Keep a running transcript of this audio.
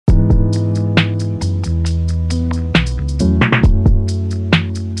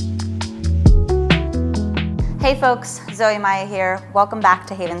Hey folks, Zoe Maya here. Welcome back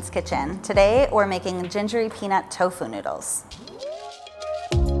to Haven's Kitchen. Today we're making gingery peanut tofu noodles.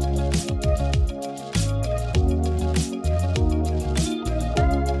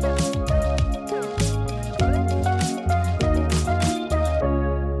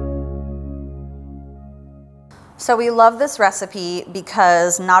 So we love this recipe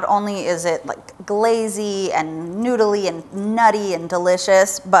because not only is it like glazy and noodly and nutty and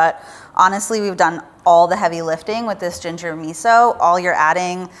delicious, but honestly we've done all the heavy lifting with this ginger miso. All you're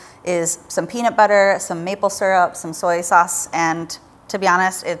adding is some peanut butter, some maple syrup, some soy sauce, and to be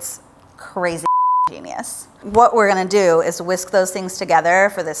honest, it's crazy genius. What we're gonna do is whisk those things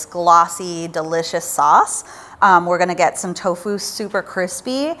together for this glossy, delicious sauce. We're gonna get some tofu super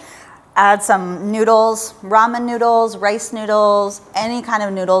crispy. Add some noodles, ramen noodles, rice noodles, any kind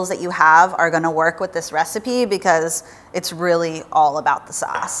of noodles that you have are gonna work with this recipe because it's really all about the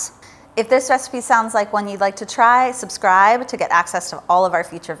sauce. If this recipe sounds like one you'd like to try, subscribe to get access to all of our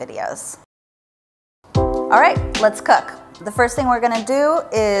future videos. All right, let's cook. The first thing we're gonna do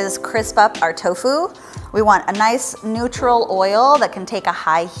is crisp up our tofu. We want a nice neutral oil that can take a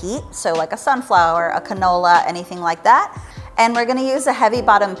high heat, so like a sunflower, a canola, anything like that. And we're gonna use a heavy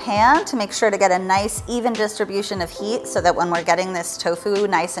bottom pan to make sure to get a nice even distribution of heat so that when we're getting this tofu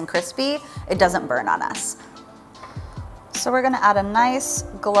nice and crispy, it doesn't burn on us. So we're gonna add a nice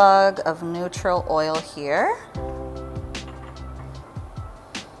glug of neutral oil here.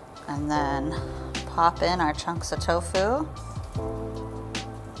 And then pop in our chunks of tofu.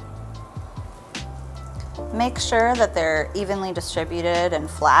 Make sure that they're evenly distributed and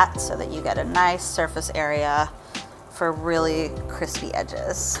flat so that you get a nice surface area for really crispy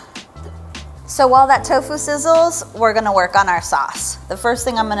edges. So while that tofu sizzles, we're gonna work on our sauce. The first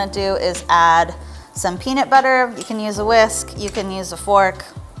thing I'm gonna do is add some peanut butter. You can use a whisk, you can use a fork,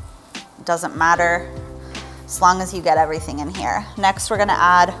 it doesn't matter, as long as you get everything in here. Next, we're gonna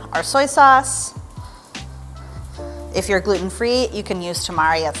add our soy sauce. If you're gluten-free, you can use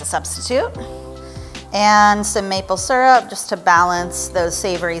tamari as a substitute. And some maple syrup just to balance those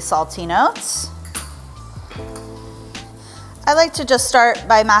savory, salty notes. I like to just start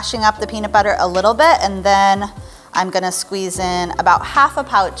by mashing up the peanut butter a little bit, and then I'm gonna squeeze in about half a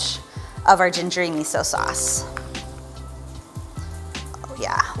pouch of our gingery miso sauce. Oh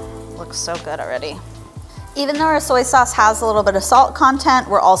yeah, looks so good already. Even though our soy sauce has a little bit of salt content,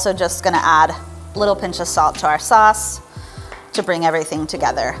 we're also just gonna add a little pinch of salt to our sauce to bring everything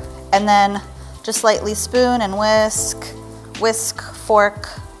together. And then just lightly spoon and whisk, fork,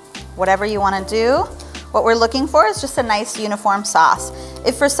 whatever you wanna do. What we're looking for is just a nice uniform sauce.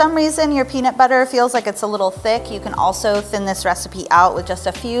 If for some reason your peanut butter feels like it's a little thick, you can also thin this recipe out with just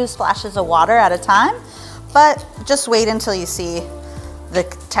a few splashes of water at a time, but just wait until you see the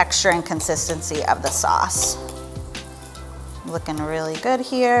texture and consistency of the sauce. Looking really good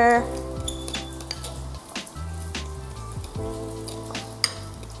here.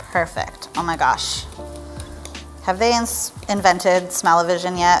 Perfect, oh my gosh. Have they invented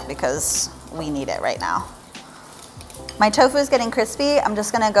smell-o-vision yet? Because we need it right now. My tofu is getting crispy. I'm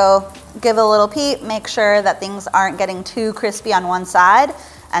just gonna go give a little peep, make sure that things aren't getting too crispy on one side,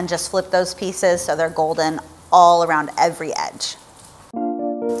 and just flip those pieces so they're golden all around every edge.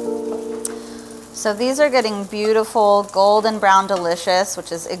 So these are getting beautiful, golden brown delicious,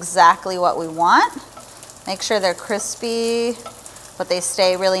 which is exactly what we want. Make sure they're crispy, but they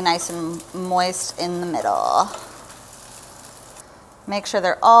stay really nice and moist in the middle. Make sure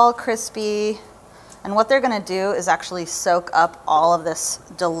they're all crispy. And what they're gonna do is actually soak up all of this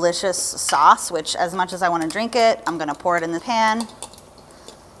delicious sauce, which as much as I wanna drink it, I'm gonna pour it in the pan.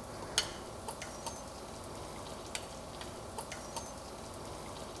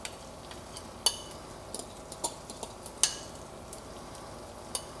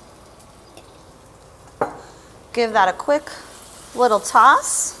 Give that a quick little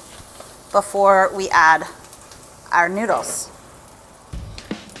toss before we add our noodles.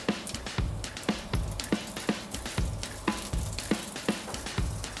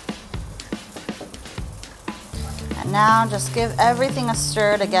 And now just give everything a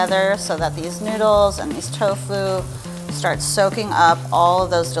stir together so that these noodles and these tofu start soaking up all of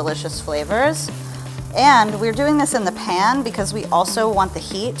those delicious flavors. And we're doing this in the pan because we also want the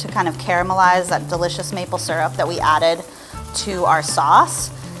heat to kind of caramelize that delicious maple syrup that we added to our sauce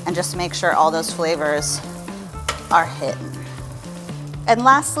and just make sure all those flavors are hidden. And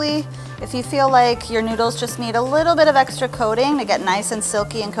lastly, if you feel like your noodles just need a little bit of extra coating to get nice and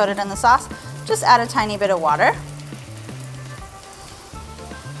silky and coated in the sauce, just add a tiny bit of water.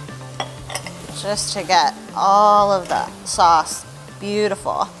 Just to get all of the sauce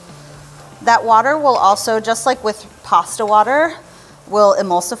beautiful. That water will also, just like with pasta water, will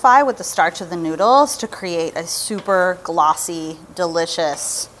emulsify with the starch of the noodles to create a super glossy,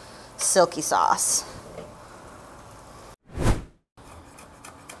 delicious, silky sauce.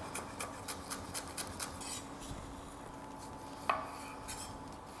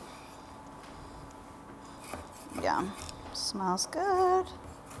 Yeah, smells good.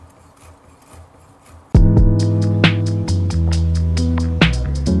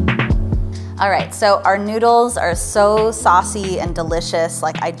 All right, so our noodles are so saucy and delicious.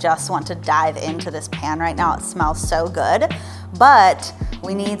 Like, I just want to dive into this pan right now. It smells so good, but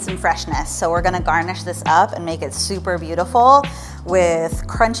we need some freshness. So we're gonna garnish this up and make it super beautiful with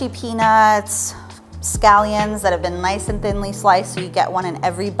crunchy peanuts, scallions that have been nice and thinly sliced, so you get one in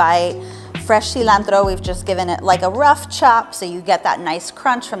every bite. Fresh cilantro, we've just given it like a rough chop so you get that nice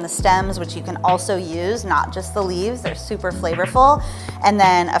crunch from the stems, which you can also use, not just the leaves. They're super flavorful. And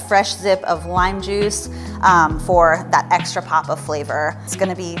then a fresh zip of lime juice for that extra pop of flavor. It's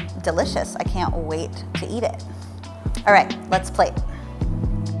gonna be delicious. I can't wait to eat it. All right, let's plate.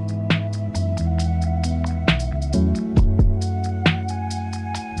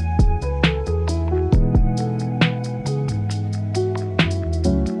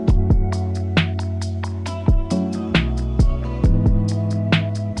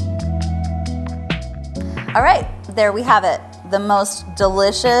 All right, there we have it. The most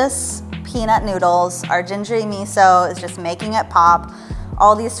delicious peanut noodles. Our gingery miso is just making it pop.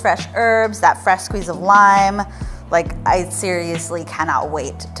 All these fresh herbs, that fresh squeeze of lime. Like, I seriously cannot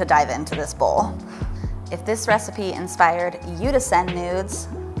wait to dive into this bowl. If this recipe inspired you to send nudes,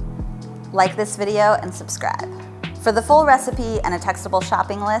 like this video and subscribe. For the full recipe and a textable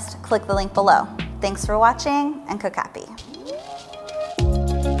shopping list, click the link below. Thanks for watching and cook happy.